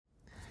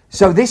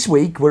So this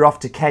week we're off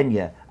to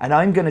Kenya, and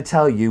I'm going to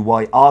tell you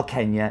why our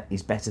Kenya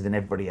is better than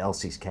everybody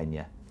else's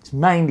Kenya. It's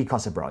mainly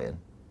because of Brian.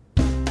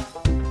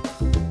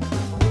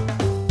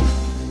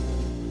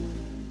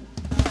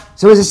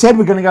 So as I said,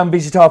 we're going to go and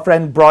visit our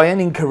friend Brian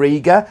in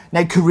Kariga.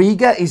 Now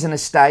Kariga is an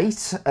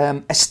estate.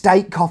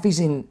 Estate coffees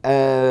in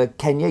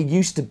Kenya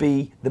used to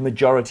be the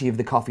majority of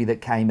the coffee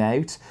that came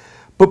out.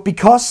 But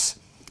because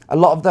a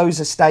lot of those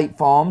estate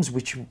farms,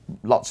 which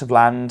lots of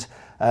land,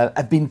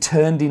 have been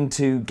turned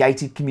into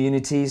gated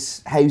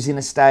communities, housing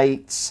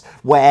estates,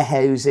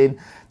 warehousing.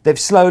 They've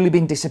slowly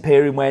been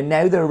disappearing, where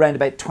now they're around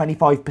about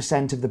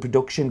 25% of the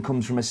production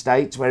comes from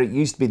estates, where it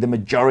used to be the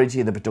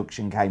majority of the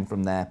production came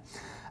from there.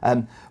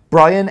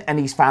 Brian and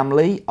his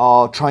family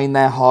are trying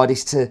their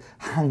hardest to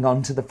hang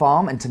on to the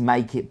farm and to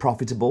make it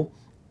profitable.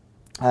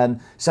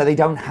 So they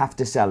don't have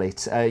to sell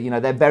it.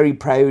 They're very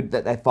proud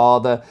that their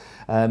father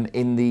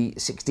in the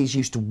 60s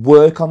used to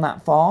work on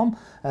that farm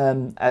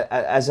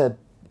as a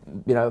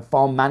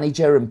farm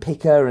manager and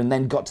picker, and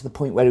then got to the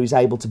point where he was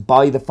able to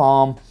buy the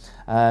farm.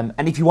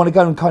 And if you want to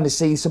go and kind of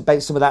see some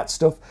of that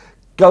stuff,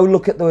 go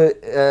look at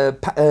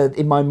the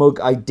in my mug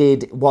I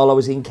did while I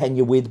was in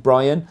Kenya with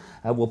Brian.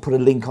 We'll put a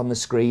link on the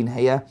screen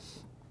here.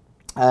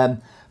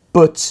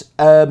 But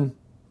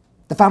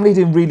the family are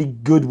doing really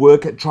good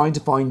work at trying to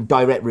find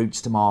direct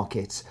routes to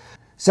market.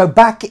 So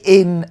back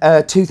in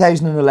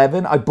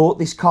 2011, I bought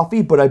this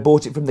coffee, but I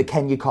bought it from the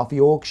Kenya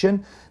Coffee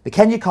Auction. The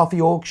Kenya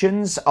Coffee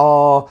Auctions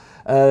are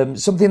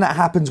something that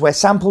happens where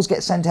samples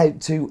get sent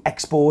out to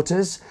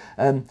exporters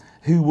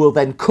who will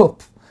then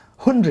cup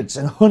hundreds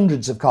and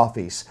hundreds of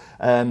coffees.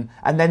 And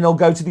then they'll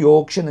go to the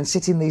auction and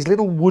sit in these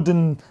little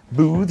wooden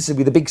booths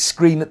with a big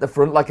screen at the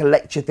front like a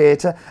lecture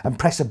theatre and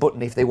press a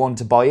button if they want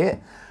to buy it.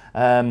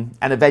 And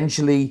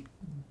eventually,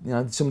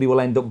 somebody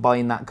will end up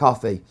buying that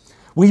coffee.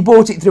 We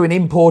bought it through an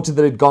importer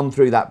that had gone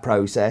through that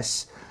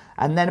process.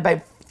 And then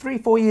about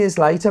 3-4 years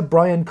later,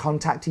 Brian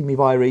contacted me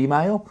via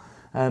email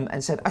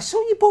and said, I saw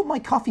you bought my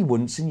coffee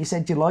once and you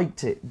said you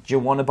liked it. Do you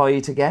want to buy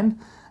it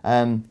again?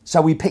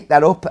 So we picked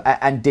that up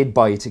and did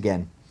buy it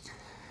again.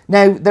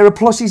 Now, there are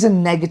pluses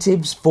and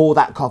negatives for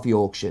that coffee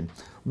auction.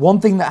 One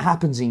thing that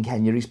happens in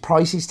Kenya is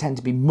prices tend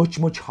to be much,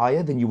 much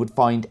higher than you would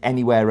find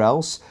anywhere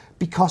else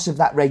because of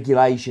that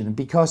regulation, and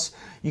because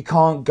you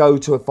can't go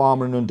to a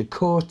farmer and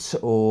undercut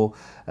or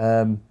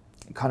kind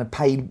of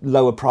pay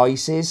lower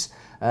prices.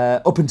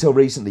 Up until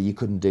recently, you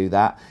couldn't do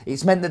that.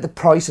 It's meant that the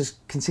price has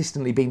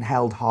consistently been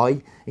held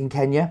high in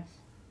Kenya.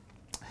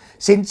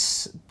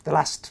 Since the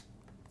last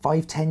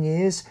 5-10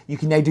 years, you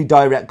can now do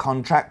direct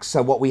contracts.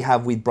 So what we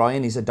have with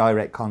Brian is a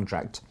direct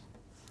contract.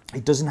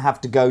 It doesn't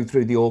have to go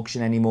through the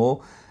auction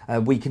anymore.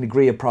 We can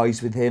agree a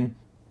price with him,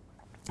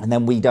 and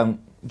then we don't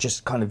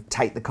just kind of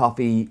take the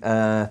coffee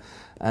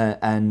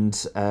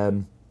and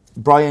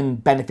Brian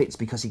benefits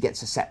because he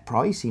gets a set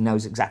price. He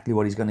knows exactly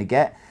what he's going to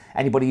get.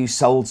 Anybody who's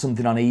sold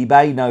something on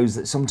eBay knows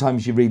that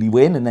sometimes you really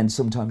win and then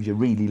sometimes you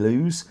really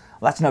lose.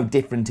 Well, that's no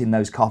different in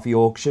those coffee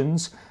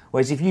auctions.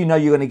 Whereas if you know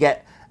you're going to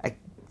get a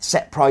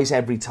set price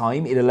every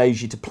time, it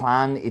allows you to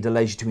plan, it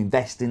allows you to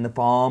invest in the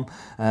farm,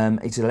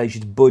 it allows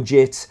you to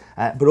budget,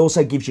 but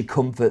also gives you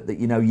comfort that,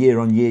 year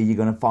on year you're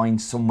going to find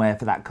somewhere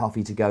for that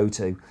coffee to go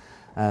to.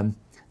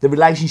 The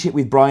relationship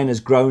with Brian has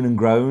grown and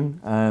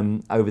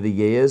grown over the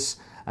years.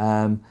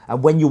 And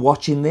when you're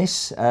watching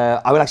this,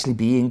 I will actually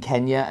be in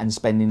Kenya and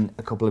spending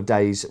a couple of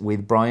days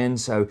with Brian.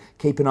 So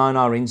keep an eye on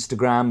our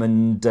Instagram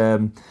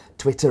and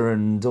Twitter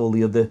and all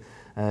the other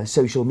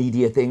social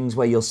media things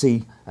where you'll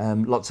see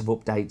lots of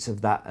updates of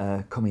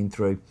that coming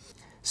through.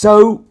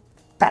 So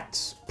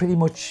that's pretty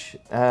much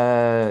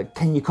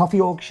Kenya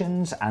Coffee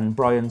Auctions and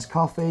Brian's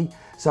coffee.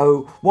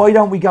 So why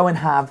don't we go and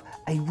have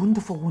a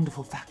wonderful,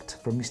 wonderful fact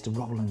from Mr.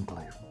 Roland Blue.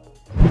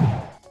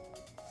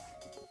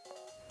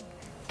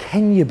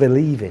 Can you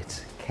believe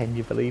it? Can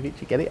you believe it?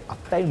 You get it? I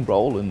found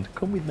Roland.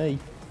 Come with me.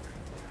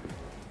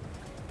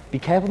 Be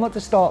careful not to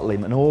startle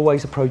him and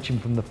always approach him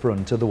from the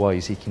front,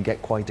 otherwise he can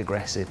get quite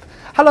aggressive.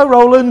 Hello,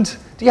 Roland.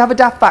 Do you have a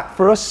daft fact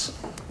for us?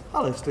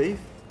 Hello, Steve.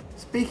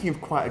 Speaking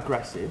of quite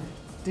aggressive,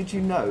 did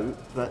you know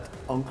that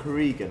on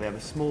Kariga they have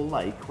a small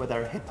lake where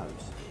there are hippos?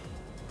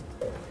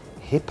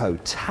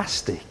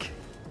 Hippotastic.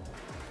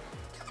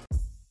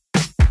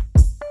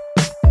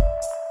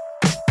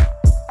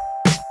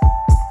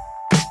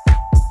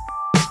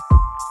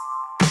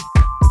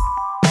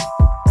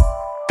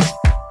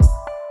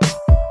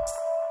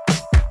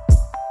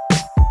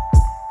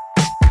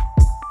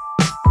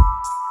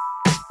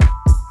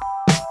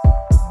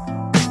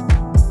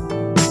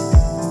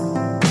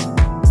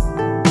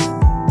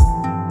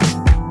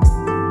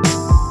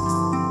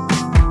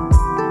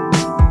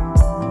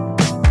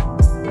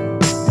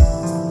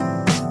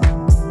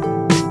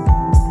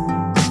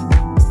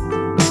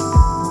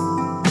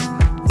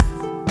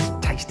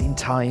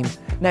 Time.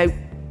 Now,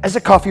 as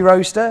a coffee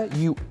roaster,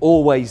 you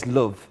always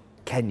love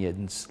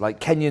Kenyans. Like,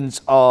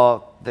 Kenyans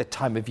are the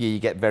time of year you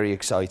get very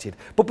excited.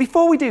 But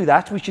before we do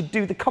that, we should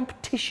do the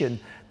competition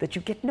that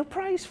you get no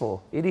prize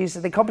for. It is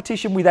the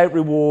competition without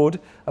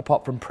reward,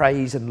 apart from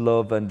praise and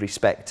love and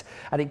respect.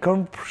 And it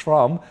comes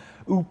from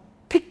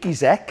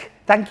Upikizek.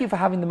 Thank you for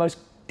having the most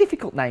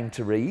difficult name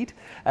to read.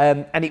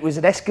 And it was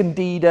an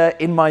Escondida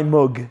in my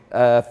mug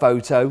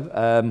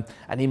photo,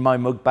 and in my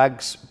mug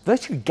bags,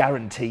 virtually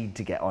guaranteed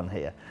to get on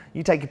here.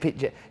 You take a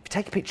picture, if you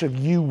take a picture of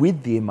you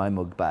with the in my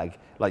mug bag,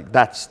 like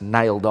that's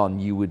nailed on,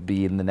 you would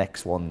be in the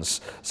next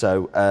ones.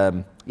 So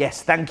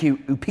yes, thank you,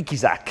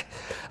 Upikizek.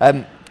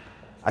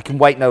 I can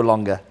wait no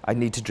longer. I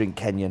need to drink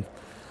Kenyan.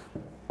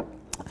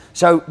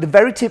 So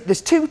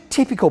there's two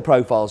typical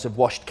profiles of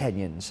washed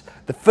Kenyans.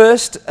 The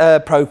first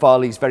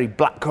profile is very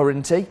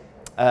blackcurranty,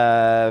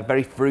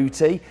 very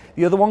fruity.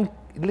 The other one,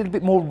 a little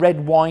bit more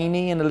red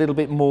winey and a little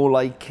bit more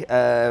like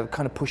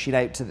kind of pushing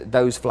out to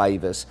those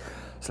flavours.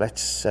 So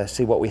let's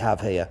see what we have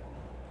here.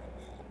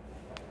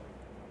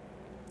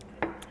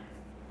 Oh,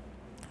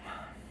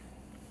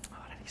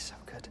 that is so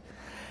good.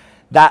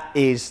 That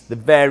is the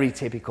very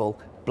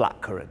typical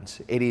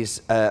blackcurrant. It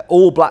is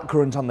all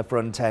blackcurrant on the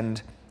front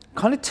end.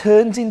 Kind of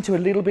turns into a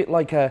little bit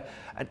like an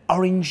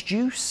orange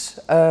juice.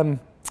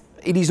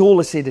 It is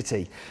all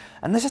acidity.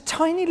 And there's a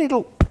tiny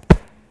little,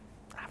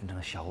 I haven't done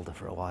a shoulder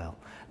for a while,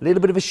 a little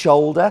bit of a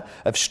shoulder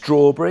of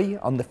strawberry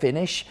on the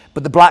finish,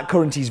 but the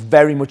blackcurrant is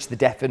very much the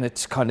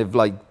definite kind of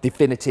like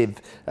definitive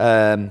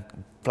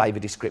flavour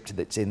descriptor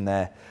that's in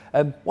there.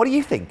 What do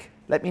you think?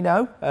 Let me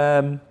know.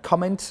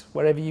 Comment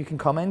wherever you can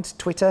comment,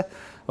 Twitter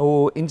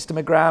or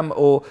Instagram,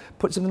 or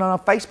put something on our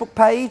Facebook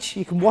page.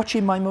 You can watch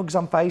In My Mugs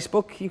on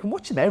Facebook. You can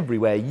watch them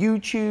everywhere.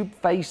 YouTube,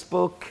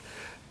 Facebook,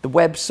 the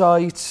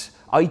website,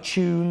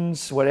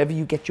 iTunes, wherever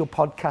you get your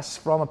podcasts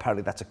from.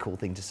 Apparently that's a cool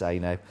thing to say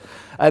now.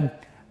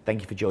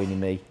 Thank you for joining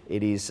me.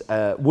 It is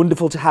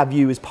wonderful to have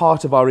you as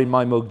part of our In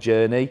My Mug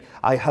journey.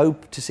 I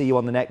hope to see you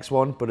on the next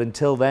one, but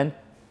until then,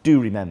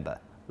 do remember,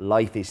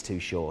 life is too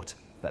short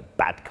for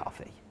bad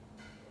coffee.